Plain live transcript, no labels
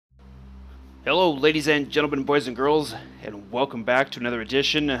Hello, ladies and gentlemen, boys and girls, and welcome back to another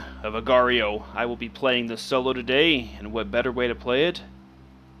edition of Agario. I will be playing this solo today, and what better way to play it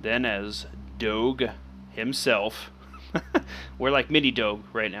than as Doge himself. We're like mini Doge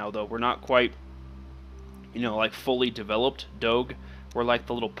right now, though. We're not quite, like fully developed Doge. We're like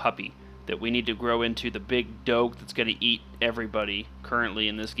the little puppy that we need to grow into the big Doge that's going to eat everybody currently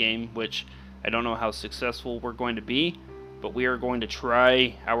in this game, which I don't know how successful we're going to be. But we are going to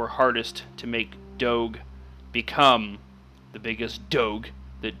try our hardest to make Doge become the biggest Doge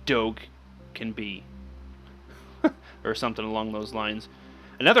that Doge can be. Or something along those lines.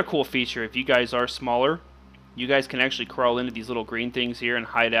 Another cool feature, if you guys are smaller, you guys can actually crawl into these little green things here and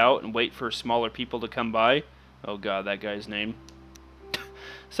hide out and wait for smaller people to come by. Oh god, that guy's name.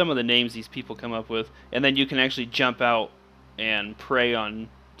 Some of the names these people come up with. And then you can actually jump out and prey on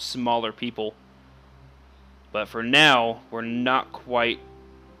smaller people. But for now, we're not quite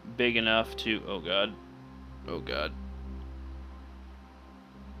big enough to... Oh, God. Oh, God.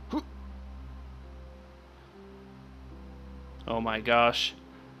 Oh, my gosh.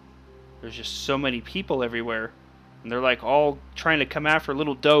 There's just so many people everywhere. And they're, like, all trying to come after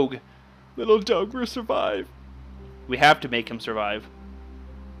little Doge. Little Doge will survive. We have to make him survive.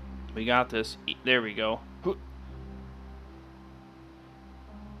 We got this. There we go.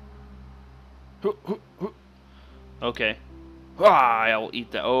 Okay. Ah, I'll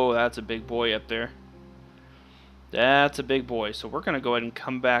eat that. Oh, that's a big boy up there. That's a big boy. So we're going to go ahead and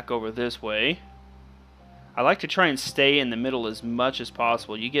come back over this way. I like to try and stay in the middle as much as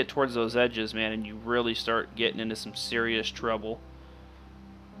possible. You get towards those edges, man, and you really start getting into some serious trouble.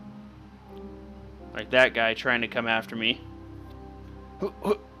 Like that guy trying to come after me.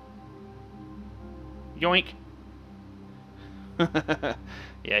 Yoink.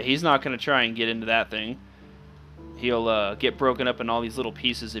 Yeah, he's not going to try and get into that thing. He'll get broken up in all these little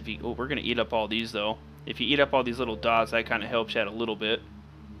pieces if you... Oh, we're going to eat up all these, though. If you eat up all these little dots, that kind of helps you out a little bit.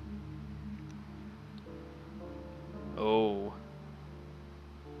 Oh.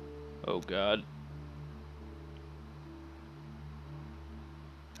 Oh, God.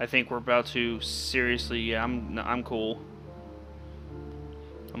 I think we're about to seriously... Yeah, I'm cool.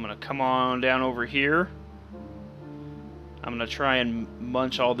 I'm going to come on down over here. I'm going to try and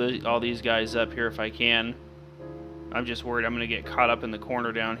munch all these guys up here if I can. I'm just worried I'm going to get caught up in the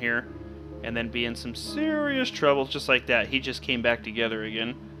corner down here and then be in some serious trouble just like that. He just came back together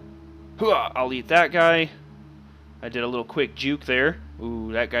again. I'll eat that guy. I did a little quick juke there.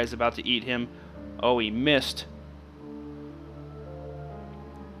 Ooh, that guy's about to eat him. Oh, he missed.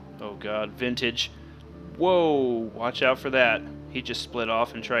 Oh, God. Vintage. Whoa. Watch out for that. He just split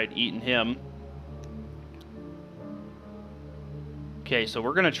off and tried eating him. Okay, so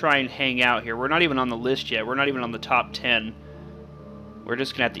we're going to try and hang out here. We're not even on the list yet. We're not even on the top 10. We're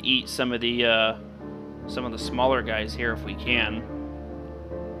just going to have to eat some of the smaller guys here if we can.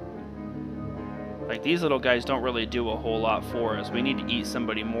 Like, these little guys don't really do a whole lot for us. We need to eat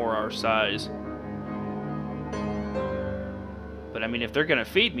somebody more our size. But, I mean, if they're going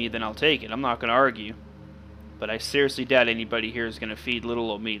to feed me, then I'll take it. I'm not going to argue. But I seriously doubt anybody here is going to feed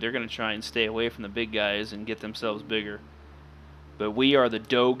little old me. They're going to try and stay away from the big guys and get themselves bigger. But we are the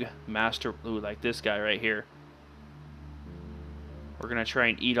Doge master. Ooh, like this guy right here. We're going to try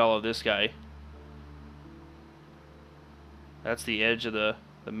and eat all of this guy. That's the edge of the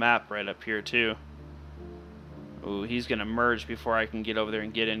map right up here, too. Ooh, he's going to merge before I can get over there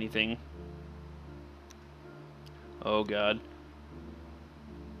and get anything. Oh, God.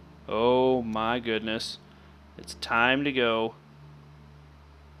 Oh, my goodness. It's time to go.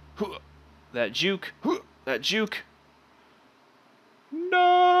 That juke. That juke.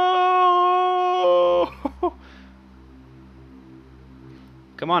 No!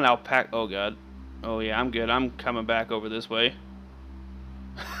 Come on, alpaca. Oh, God. Oh, yeah, I'm good. I'm coming back over this way.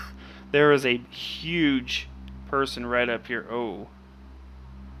 There is a huge person right up here. Oh.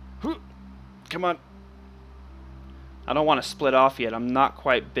 Come on. I don't want to split off yet. I'm not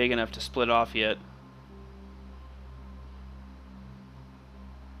quite big enough to split off yet.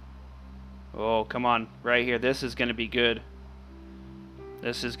 Oh, come on. Right here. This is going to be good.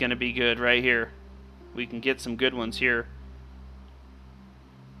 This is going to be good right here. We can get some good ones here.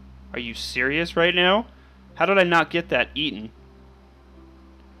 Are you serious right now? How did I not get that eaten?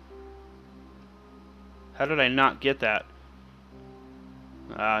 How did I not get that?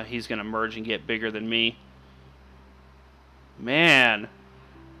 He's going to merge and get bigger than me. Man.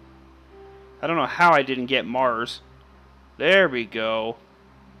 I don't know how I didn't get Mars. There we go.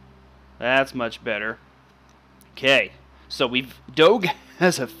 That's much better. Okay. So Doge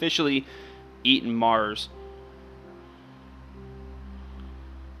has officially eaten Mars.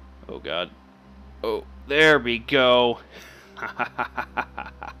 Oh god. Oh, there we go.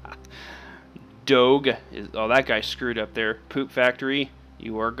 Doge is... Oh, that guy screwed up there. Poop Factory,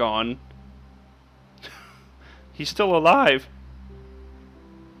 you are gone. He's still alive.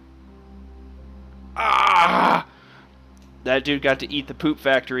 Ah! That dude got to eat the Poop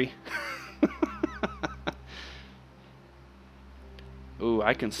Factory. Ooh,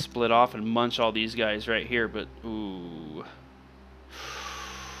 I can split off and munch all these guys right here, but... Ooh...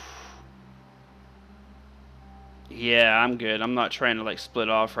 Yeah, I'm good. I'm not trying to like split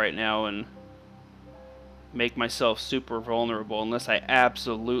off right now and make myself super vulnerable unless I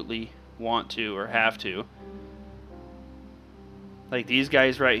absolutely want to or have to. Like these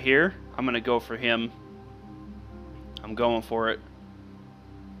guys right here, I'm gonna go for him. I'm going for it.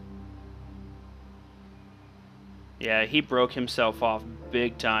 Yeah, he broke himself off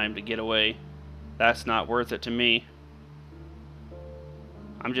big time to get away. That's not worth it to me.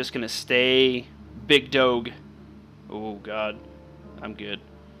 I'm just gonna stay Big Doge. Oh god, I'm good.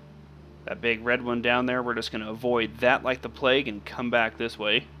 That big red one down there, we're just gonna avoid that like the plague and come back this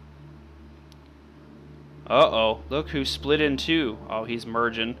way. Uh-oh, look who split in two. Oh, he's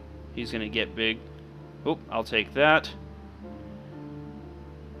merging. He's gonna get big. Oop, I'll take that.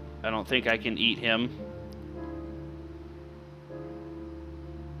 I don't think I can eat him.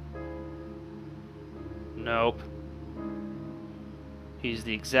 Nope. He's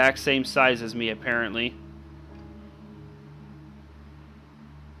the exact same size as me, apparently.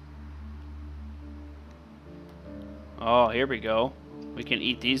 Oh, here we go. We can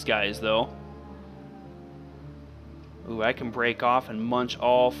eat these guys, though. Ooh, I can break off and munch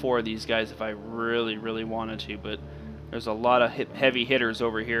all four of these guys if I really, really wanted to, but there's a lot of heavy hitters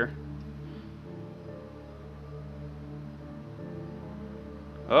over here.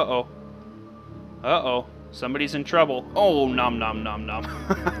 Uh-oh. Uh-oh. Somebody's in trouble. Oh, nom nom nom nom.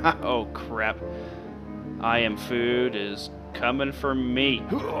 Oh, crap. I am food is coming for me.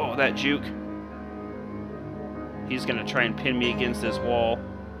 Oh, that juke. He's gonna try and pin me against this wall.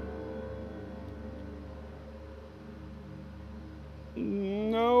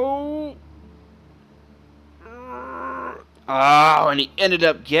 No. Oh, and he ended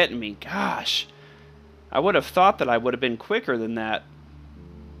up getting me. Gosh. I would have thought that I would have been quicker than that.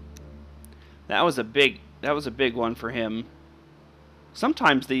 That was a big one for him.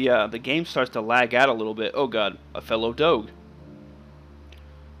 Sometimes the game starts to lag out a little bit. Oh god, a fellow Doge.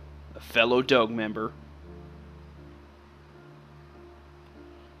 A fellow Doge member.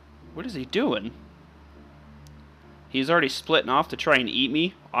 What is he doing? He's already splitting off to try and eat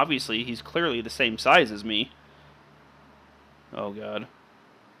me. Obviously, he's clearly the same size as me. Oh god.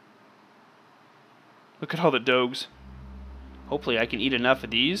 Look at all the Doges. Hopefully I can eat enough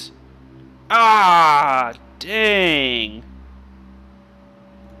of these. Ah, dang.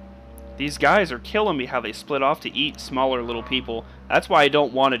 These guys are killing me how they split off to eat smaller little people. That's why I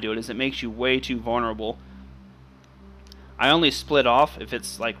don't want to do it, is it makes you way too vulnerable. I only split off if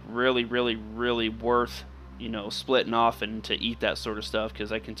it's like really, really, really worth, you know, splitting off and to eat that sort of stuff,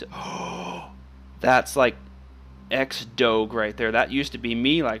 because I can oh, that's like ex-Doge right there. That used to be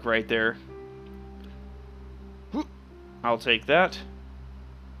me, like right there. I'll take that.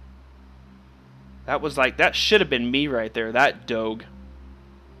 That was like, that should have been me right there, that Doge.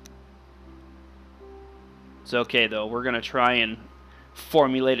 It's okay though, we're going to try and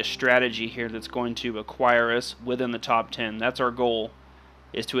formulate a strategy here that's going to acquire us within the top 10. That's our goal,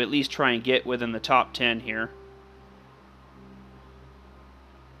 is to at least try and get within the top 10 here.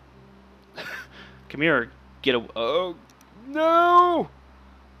 Come here, get a... Oh, no!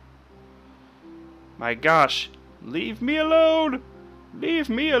 My gosh, leave me alone! Leave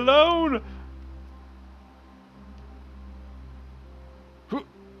me alone!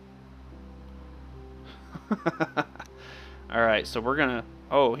 Alright, so we're gonna...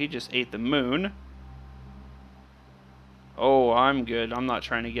 Oh, he just ate the moon. Oh, I'm good. I'm not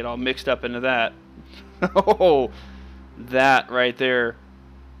trying to get all mixed up into that. Oh, that right there.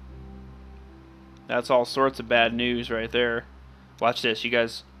 That's all sorts of bad news right there. Watch this. You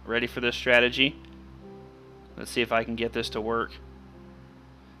guys ready for this strategy? Let's see if I can get this to work.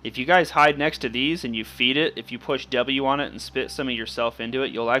 If you guys hide next to these and you feed it, if you push W on it and spit some of yourself into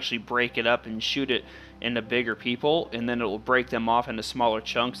it, you'll actually break it up and shoot it into bigger people, and then it will break them off into smaller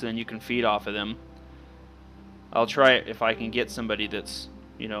chunks, and then you can feed off of them. I'll try it if I can get somebody that's,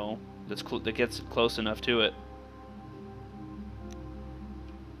 you know, that gets close enough to it.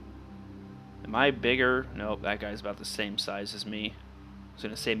 Am I bigger? Nope, that guy's about the same size as me. I was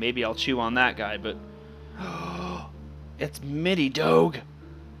gonna say maybe I'll chew on that guy, but it's Mini Doge.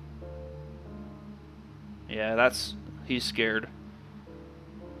 Yeah, he's scared.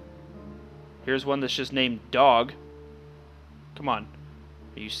 Here's one that's just named Dog. Come on.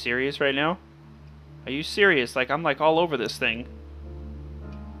 Are you serious right now? Are you serious? Like, I'm like all over this thing.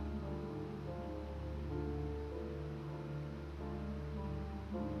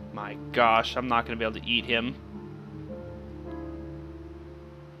 My gosh, I'm not going to be able to eat him.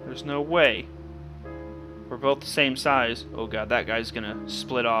 There's no way. We're both the same size. Oh god, that guy's going to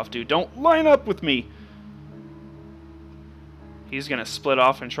split off, dude. Don't line up with me! He's going to split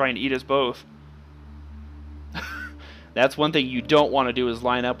off and try and eat us both. That's one thing you don't want to do, is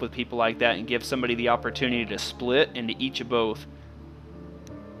line up with people like that and give somebody the opportunity to split and to eat you both.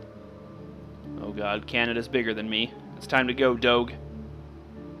 Oh god, Canada's bigger than me. It's time to go, Doge.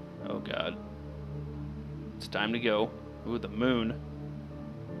 Oh god. It's time to go. Ooh, the moon.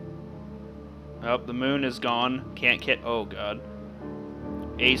 Oh, the moon is gone. Can't get... Oh god.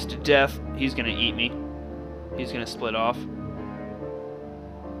 Ace to death. He's gonna eat me. He's gonna split off.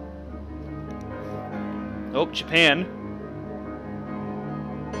 Oh, Japan.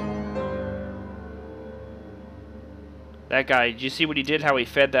 That guy, did you see what he did? How he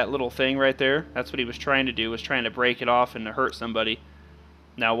fed that little thing right there? That's what he was trying to do, was trying to break it off and to hurt somebody.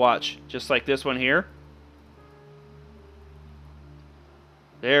 Now watch. Just like this one here.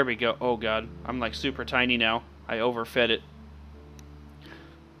 There we go. Oh god. I'm like super tiny now. I overfed it.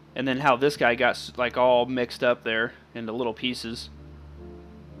 And then how this guy got like all mixed up there into little pieces.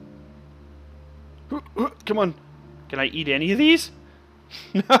 Come on. Can I eat any of these?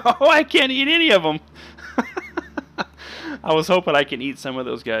 No, I can't eat any of them. I was hoping I can eat some of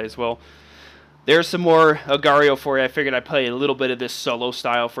those guys. Well, there's some more Agar.io for you. I figured I'd play a little bit of this solo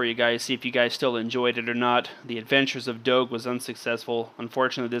style for you guys, see if you guys still enjoyed it or not. The Adventures of Doge was unsuccessful.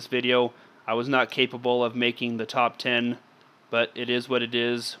 Unfortunately, this video, I was not capable of making the top 10, but it is what it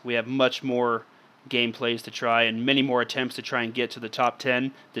is. We have much more gameplays to try and many more attempts to try and get to the top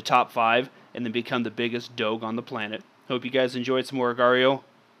 10, the top 5, and then become the biggest Doge on the planet. Hope you guys enjoyed some more Agar.io.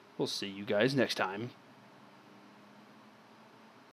 We'll see you guys next time.